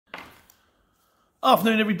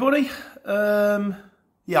Afternoon, everybody. Yeah, I'm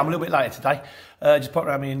a little bit later today. Just popped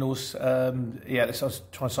around my in-laws. I was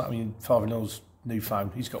trying to start my father-in-law's new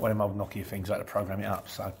phone. He's got one of them old Nokia things. I had to program it up.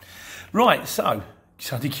 So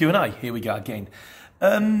Sunday Q&A. Here we go again.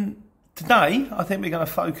 Today, I think we're going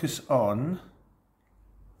to focus on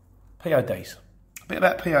PODs. A bit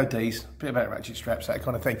about PODs, a bit about ratchet straps, that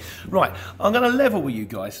kind of thing. Right, I'm going to level with you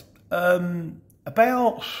guys.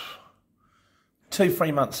 About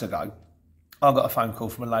 2-3 months ago, I got a phone call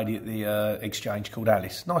from a lady at the exchange called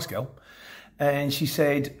Alice, nice girl, and she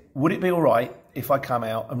said, would it be all right if I come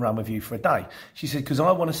out and run with you for a day? She said, because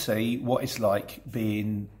I want to see what it's like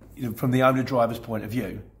being, from the owner-driver's point of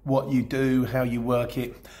view, what you do, how you work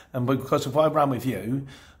it, and because if I run with you,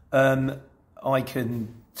 I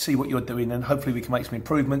can see what you're doing and hopefully we can make some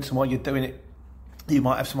improvements, and while you're doing it, you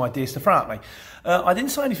might have some ideas to throw at me. I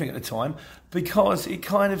didn't say anything at the time because it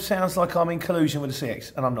kind of sounds like I'm in collusion with the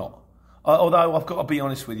CX, and I'm not. Although I've got to be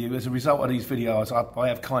honest with you, as a result of these videos, I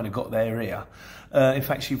have kind of got their ear. In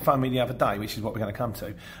fact, she phoned me the other day, which is what we're going to come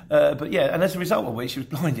to. But yeah, and as a result of which, she was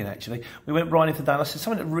blinding actually. We went riding for the day, and I said,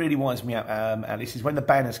 something that really winds me up, Alice, is when the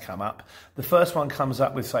banners come up, the first one comes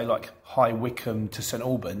up with, say, like High Wycombe to St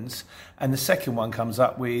Albans, and the second one comes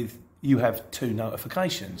up with, you have 2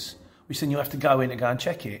 notifications, which then you have to go in and go and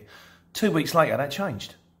check it. 2 weeks later, that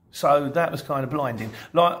changed. So that was kind of blinding.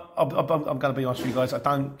 Like, I'm going to be honest with you guys, I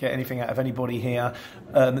don't get anything out of anybody here.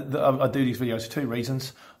 I do these videos for 2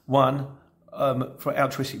 reasons. One, for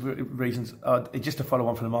altruistic reasons, just to follow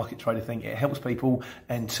on from the market trader thing, it helps people.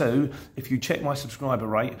 And 2, if you check my subscriber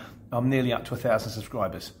rate, I'm nearly up to 1,000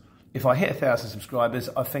 subscribers. If I hit 1,000 subscribers,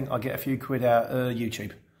 I think I get a few quid out of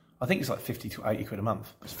YouTube. I think it's like 50 to 80 quid a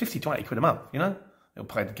month. It's 50 to 80 quid a month, you know? It'll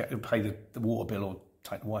pay the water bill or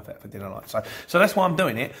take the wife out for dinner night. So that's why I'm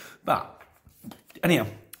doing it. But anyhow,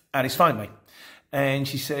 Alice phoned me and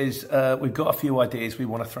she says, we've got a few ideas we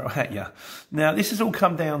want to throw at you. Now, this has all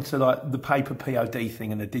come down to like the paper POD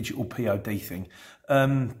thing and the digital POD thing.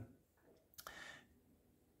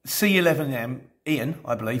 C11M, Ian,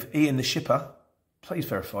 I believe, Ian the shipper, please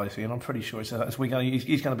verify this, Ian. I'm pretty sure he's going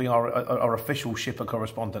to be our official shipper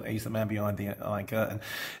correspondent. He's the man behind the Iron Curtain.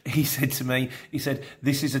 He said to me, this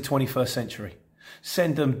is the 21st century.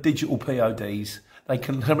 Send them digital PODs. They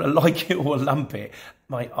can like it or lump it.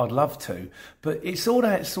 Mate, I'd love to. But it's all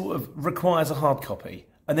that sort of requires a hard copy.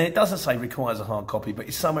 And then it doesn't say requires a hard copy, but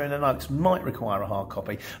it's somewhere in the notes, might require a hard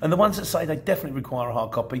copy. And the ones that say they definitely require a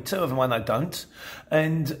hard copy, 2 of them I know don't.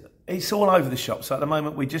 And it's all over the shop. So at the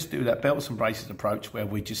moment, we just do that belts and braces approach where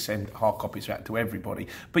we just send hard copies out to everybody.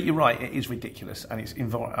 But you're right, it is ridiculous and it's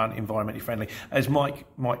environmentally friendly. As Mike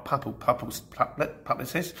Pupplet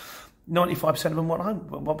says, 95% of them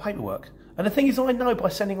want paperwork. And the thing is, I know by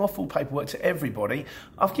sending off full paperwork to everybody,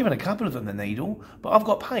 I've given a couple of them the needle, but I've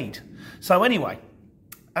got paid. So anyway,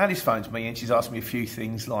 Alice phones me and she's asked me a few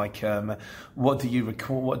things like, what do you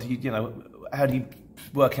record? How do you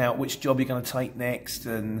work out which job you're going to take next?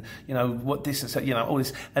 And, what distance, all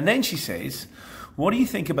this. And then she says, what do you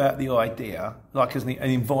think about the idea, like as an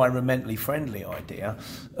environmentally friendly idea,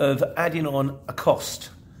 of adding on a cost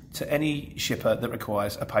to any shipper that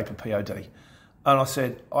requires a paper POD? And I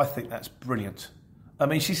said, I think that's brilliant. I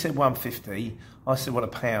mean, she said 150. I said, well,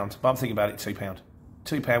 £1. But I'm thinking about it, £2.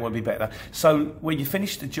 £2 would be better. So when you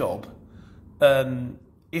finish the job,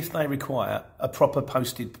 if they require a proper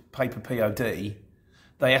posted paper POD,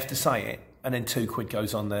 they have to say it, and then £2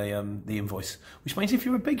 goes on the invoice. Which means if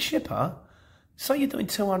you're a big shipper, say you're doing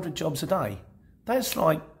 200 jobs a day, that's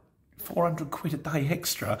like 400 quid a day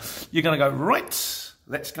extra. You're going to go, right,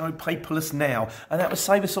 let's go paperless now. And that would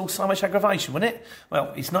save us all so much aggravation, wouldn't it?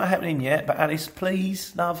 Well, it's not happening yet, but Alice,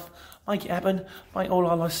 please, love, make it happen. Make all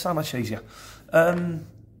our lives so much easier. What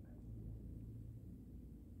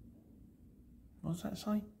does that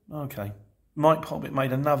say? Okay. Mike Poppet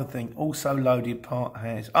made another thing. Also loaded part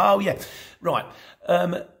has... Oh, yeah. Right.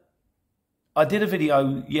 I did a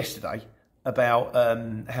video yesterday about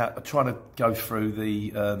trying to go through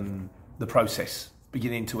the process,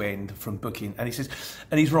 beginning to end, from booking. And he says,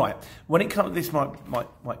 and he's right. When it comes to this,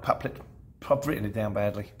 Mike Puppet, I've written it down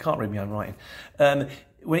badly. Can't read my own writing.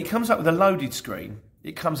 When it comes up with a loaded screen,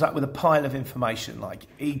 it comes up with a pile of information like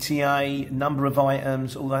ETA, number of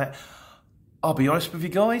items, all that. I'll be honest with you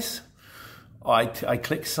guys, I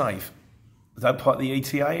click save. I don't put the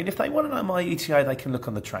ETA, and if they want to know my ETA, they can look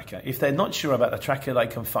on the tracker. If they're not sure about the tracker, they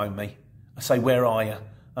can phone me. I say, where are you?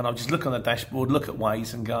 And I'll just look on the dashboard, look at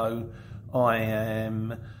Waze and go, I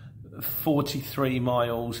am 43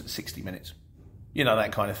 miles, 60 minutes.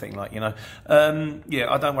 That kind of thing, yeah,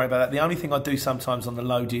 I don't worry about that. The only thing I do sometimes on the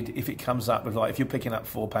loaded, if it comes up with, if you're picking up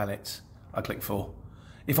 4 pallets, I click 4.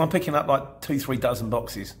 If I'm picking up like 2-3 dozen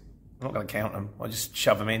boxes, I'm not going to count them. I just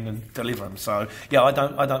shove them in and deliver them. So yeah, I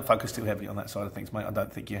don't focus too heavily on that side of things, mate. I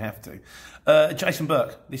don't think you have to. Jason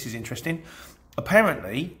Burke, this is interesting.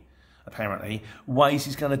 Apparently, Waze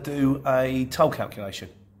is going to do a toll calculation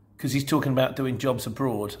because he's talking about doing jobs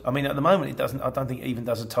abroad. I mean, at the moment, it doesn't. I don't think it even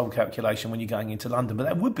does a toll calculation when you're going into London, but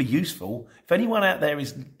that would be useful if anyone out there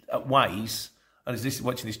is at Waze and is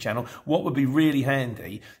watching this channel. What would be really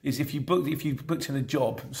handy is if you booked in a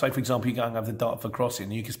job, say for example you're going over the Dartford crossing,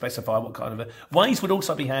 and you can specify what kind of a Waze would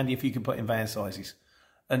also be handy if you could put in van sizes,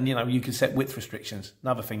 and you can set width restrictions.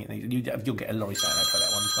 Another thing it needs, you'll get a lorry saying that for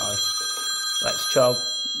that one. So that's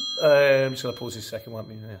Charles. Shall I pause this a second? Won't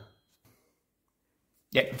be?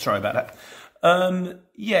 Yeah, sorry about that.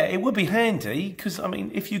 Yeah, it would be handy because I mean,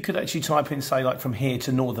 if you could actually type in, say, like from here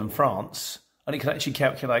to northern France, and it could actually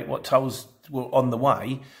calculate what tolls were on the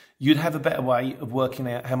way, you'd have a better way of working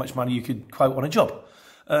out how much money you could quote on a job.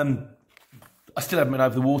 I still haven't been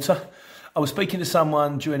over the water. I was speaking to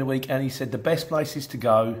someone during the week and he said the best places to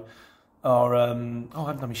go are... I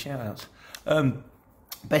haven't done my shout-outs.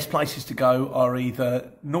 Best places to go are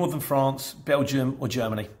either northern France, Belgium or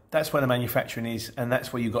Germany. That's where the manufacturing is, and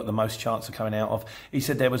that's where you've got the most chance of coming out of. He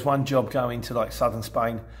said there was one job going to like southern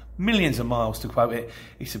Spain, millions of miles to quote it.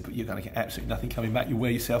 He said, but you're going to get absolutely nothing coming back. You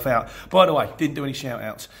wear yourself out. By the way, didn't do any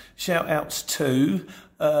shout-outs. Shout-outs to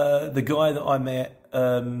the guy that I met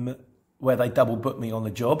where they double booked me on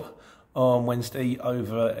the job on Wednesday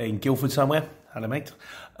over in Guildford somewhere. Hello, mate.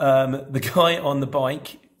 The guy on the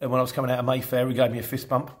bike, when I was coming out of Mayfair, he gave me a fist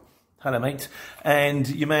bump. Hello, mate. And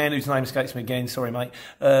your man, whose name escapes me again, sorry, mate,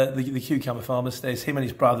 the cucumber farmers, there's him and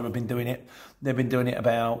his brother have been doing it. They've been doing it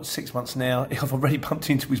about 6 months now. I've already bumped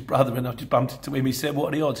into his brother and I've just bumped into him. He said,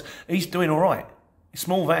 what are the odds? He's doing all right.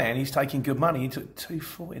 Small van, he's taking good money. He took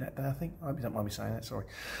 240 that day, I think. I hope you don't mind me saying that, sorry.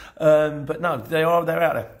 But no, they're out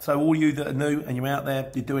there. So all you that are new and you're out there,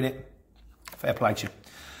 you're doing it, fair play to you.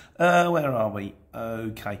 Where are we?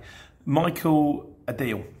 Okay. Michael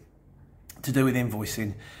Adil, to do with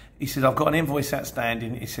invoicing. He said, I've got an invoice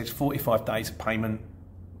outstanding. It says 45 days of payment.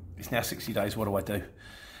 It's now 60 days. What do I do?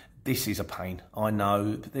 This is a pain. I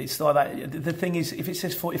know. It's like that. The thing is, if it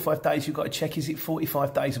says 45 days, you've got to check, is it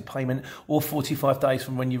 45 days of payment or 45 days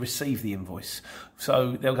from when you receive the invoice?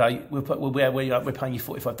 So they'll go, we're paying you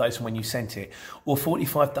 45 days from when you sent it, or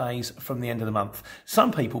 45 days from the end of the month.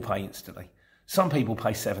 Some people pay instantly. Some people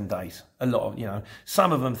pay 7 days. A lot of,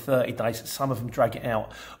 some of them 30 days. Some of them drag it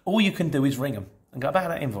out. All you can do is ring them and go, about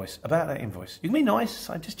that invoice. You can be nice,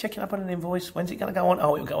 so just checking up on an invoice. When's it going to go on?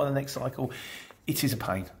 Oh, it'll go on the next cycle. It is a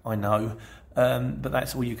pain, I know, but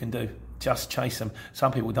that's all you can do. Just chase them.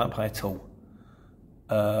 Some people don't pay at all.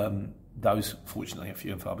 Those, fortunately, are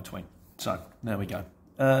few and far between. So, there we go.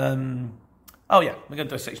 We're going to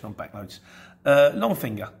do a section on backloads.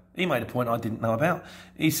 Longfinger, he made a point I didn't know about.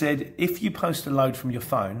 He said, if you post a load from your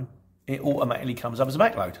phone, it automatically comes up as a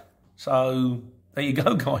backload. So... there you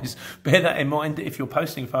go, guys. Bear that in mind. If you're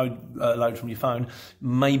posting a load from your phone,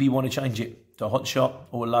 maybe want to change it to a hotshot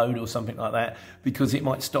or a load or something like that, because it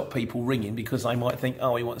might stop people ringing because they might think,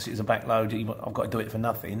 oh, he wants it as a backload. I've got to do it for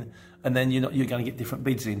nothing, and then you're going to get different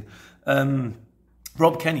bids in.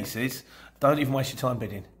 Rob Kenny says, don't even waste your time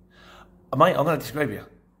bidding. Mate, I'm going to disagree with you.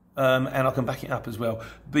 And I can back it up as well,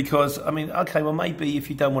 because maybe if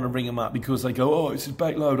you don't want to ring them up because they go, oh, it's a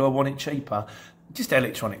backload, I want it cheaper, just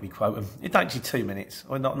electronically quote them. It takes you 2 minutes,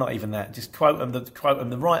 or not even that. Just quote them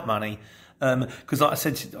the right money, because like I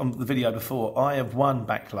said on the video before, I have won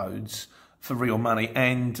backloads for real money,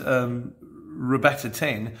 and Roberta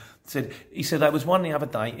 10 said there was one the other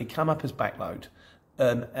day, it came up as backload,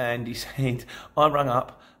 and he said I rang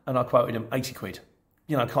up and I quoted him 80 quid.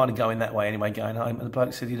 Kind of going that way anyway, going home. And the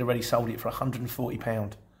bloke said he'd already sold it for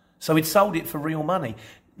 £140. So he'd sold it for real money.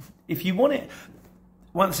 If you want it,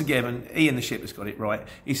 once again, and Ian the Shipper's got it right,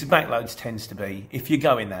 he said backloads tends to be, if you're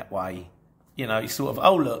going that way, it's sort of,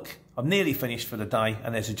 oh, look, I'm nearly finished for the day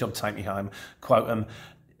and there's a job to take me home, quote them.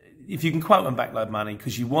 If you can quote them backload money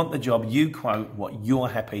because you want the job, you quote what you're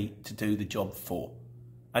happy to do the job for.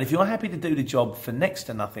 And if you're happy to do the job for next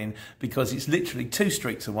to nothing because it's literally 2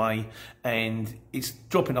 streets away and it's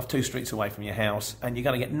dropping off 2 streets away from your house and you're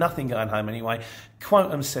going to get nothing going home anyway, quote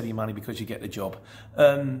them silly money because you get the job.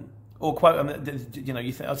 Or quote them,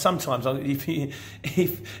 you think, sometimes I've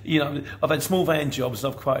had small van jobs,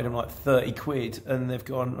 I've quoted them like 30 quid and they've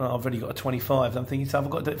gone, oh, I've already got a 25. I'm thinking, so I've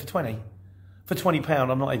got to do it for 20. For £20,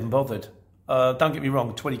 I'm not even bothered. Don't get me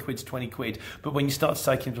wrong, 20 quid's 20 quid. But when you start to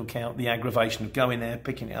take into account the aggravation of going there,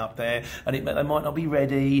 picking it up there, and they might not be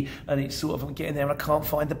ready, and it's sort of, I'm getting there and I can't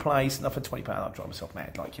find the place, and for £20 I'll drive myself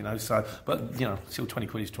mad, like, you know. So, but, you know, still 20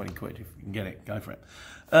 quid is 20 quid. If you can get it, go for it.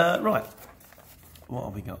 Right. What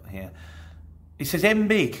have we got here? It says M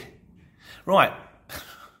big. Right.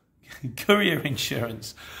 Courier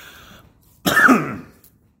insurance.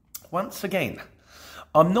 Once again,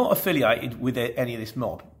 I'm not affiliated with any of this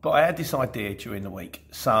mob, but I had this idea during the week.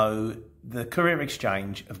 So the Courier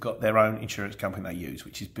Exchange have got their own insurance company they use,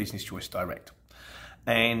 which is Business Choice Direct.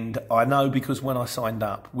 And I know because when I signed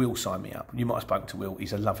up, Will signed me up. You might have spoken to Will.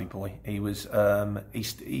 He's a lovely boy. He was, I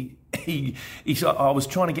was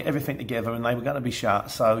trying to get everything together and they were going to be shut.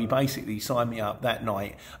 So he basically signed me up that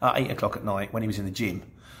night at 8 o'clock at night when he was in the gym.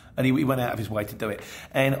 And he went out of his way to do it.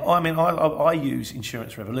 And I mean, I use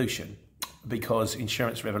Insurance Revolution because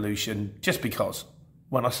Insurance Revolution, just because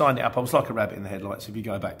when I signed it up, I was like a rabbit in the headlights. If you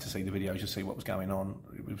go back to see the videos, you'll see what was going on.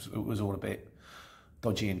 It was all a bit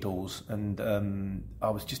dodgy indoors, and I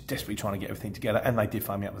was just desperately trying to get everything together, and they did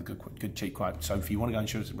phone me up with a good cheap quote. So if you want to go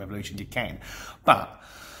Insurance Revolution, you can. But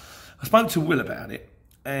I spoke to Will about it,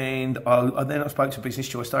 and then I spoke to Business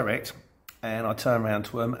Choice Direct, and I turned around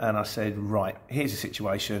to them and I said, right, here's the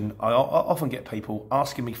situation. I often get people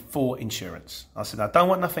asking me for insurance. I said, I don't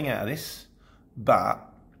want nothing out of this, but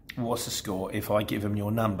what's the score if I give them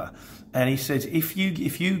your number? And he says, if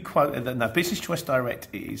you quote, now Business Choice Direct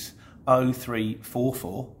is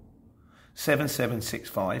 0344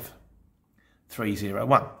 7765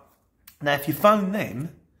 301. Now, if you phone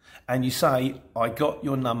them and you say, I got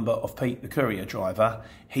your number of Pete the courier driver,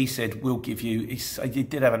 he said, we'll give you, he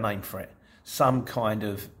did have a name for it, some kind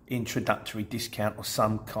of introductory discount or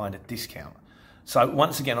some kind of discount. So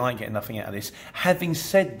once again, I ain't getting nothing out of this. Having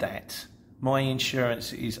said that, my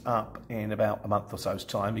insurance is up in about a month or so's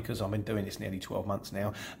time because I've been doing this nearly 12 months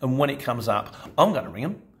now. And when it comes up, I'm going to ring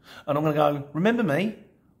them and I'm going to go, remember me?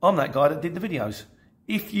 I'm that guy that did the videos.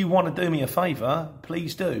 If you want to do me a favour,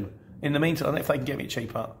 please do. In the meantime, if they can get me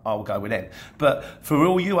cheaper, I'll go with them. But for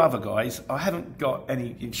all you other guys, I haven't got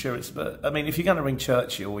any insurance. But I mean, if you're going to ring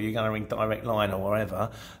Churchill or you're going to ring Direct Line or wherever,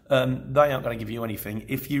 they aren't going to give you anything.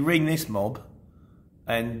 If you ring this mob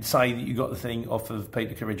and say that you got the thing off of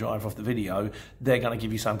Peter Courier Driver off the video, they're going to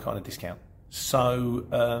give you some kind of discount. So,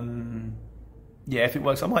 yeah, if it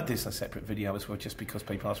works, I might do some separate video as well, just because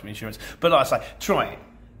people ask for insurance. But like I say, try it.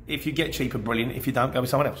 If you get cheaper, brilliant. If you don't, go with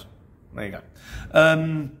someone else. There you go.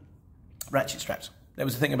 Ratchet straps. There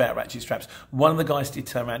was a thing about ratchet straps. One of the guys did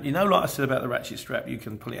turn around. You know, like I said about the ratchet strap, you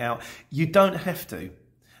can pull it out. You don't have to.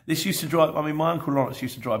 This used to drive, I mean, my Uncle Lawrence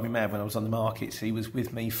used to drive me mad when I was on the markets. He was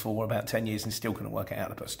with me for about 10 years and still couldn't work out how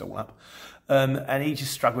to put a stall up. And he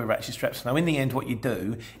just struggled with ratchet straps. Now, in the end, what you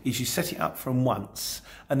do is you set it up from once,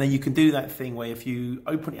 and then you can do that thing where if you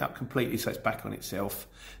open it up completely so it's back on itself,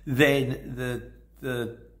 then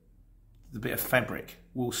the bit of fabric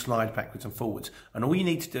will slide backwards and forwards. And all you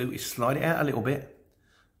need to do is slide it out a little bit,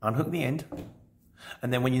 unhook the end,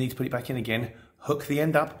 and then when you need to put it back in again, hook the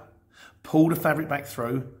end up, pull the fabric back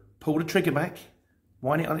through, pull the trigger back,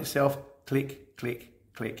 wind it on itself, click, click,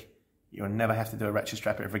 click. You'll never have to do a ratchet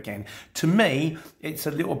strap ever again. To me, it's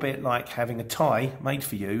a little bit like having a tie made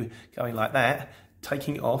for you, going like that,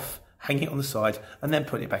 taking it off, hanging it on the side, and then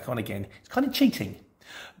putting it back on again. It's kind of cheating.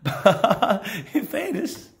 But in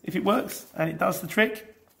fairness, if it works and it does the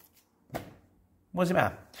trick, what does it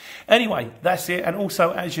matter? Anyway, that's it. And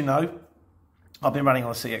also, as you know, I've been running on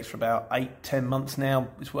the CX for about 8-10 months now.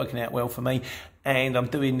 It's working out well for me. And I'm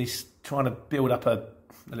doing this, trying to build up a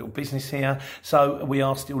little business here. So we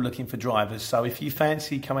are still looking for drivers. So if you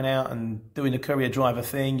fancy coming out and doing the courier driver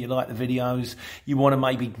thing, you like the videos, you want to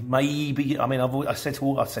maybe, I mean, I've said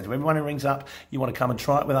to everyone who rings up, you want to come and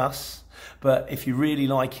try it with us. But if you really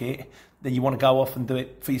like it, then you want to go off and do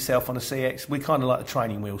it for yourself on a CX. We're kind of like the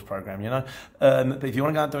training wheels program, you know. But if you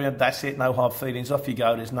want to go and do it, that's it. No hard feelings. Off you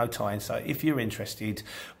go. There's no tying. So if you're interested,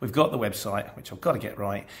 we've got the website, which I've got to get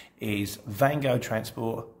right, is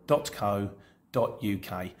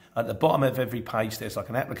vangotransport.co.uk. At the bottom of every page, there's like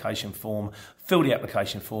an application form. Fill the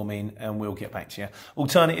application form in and we'll get back to you.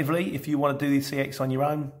 Alternatively, if you want to do the CX on your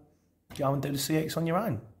own, go and do the CX on your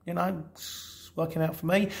own. You know, working out for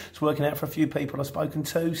me, it's working out for a few people I've spoken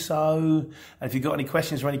to. So if you've got any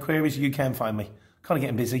questions or any queries, you can phone me. Kind of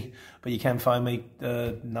getting busy, but you can phone me.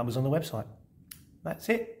 The number's on the website. That's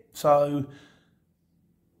it. So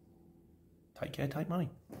take care, take money.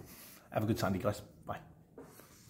 Have a good Sunday, guys.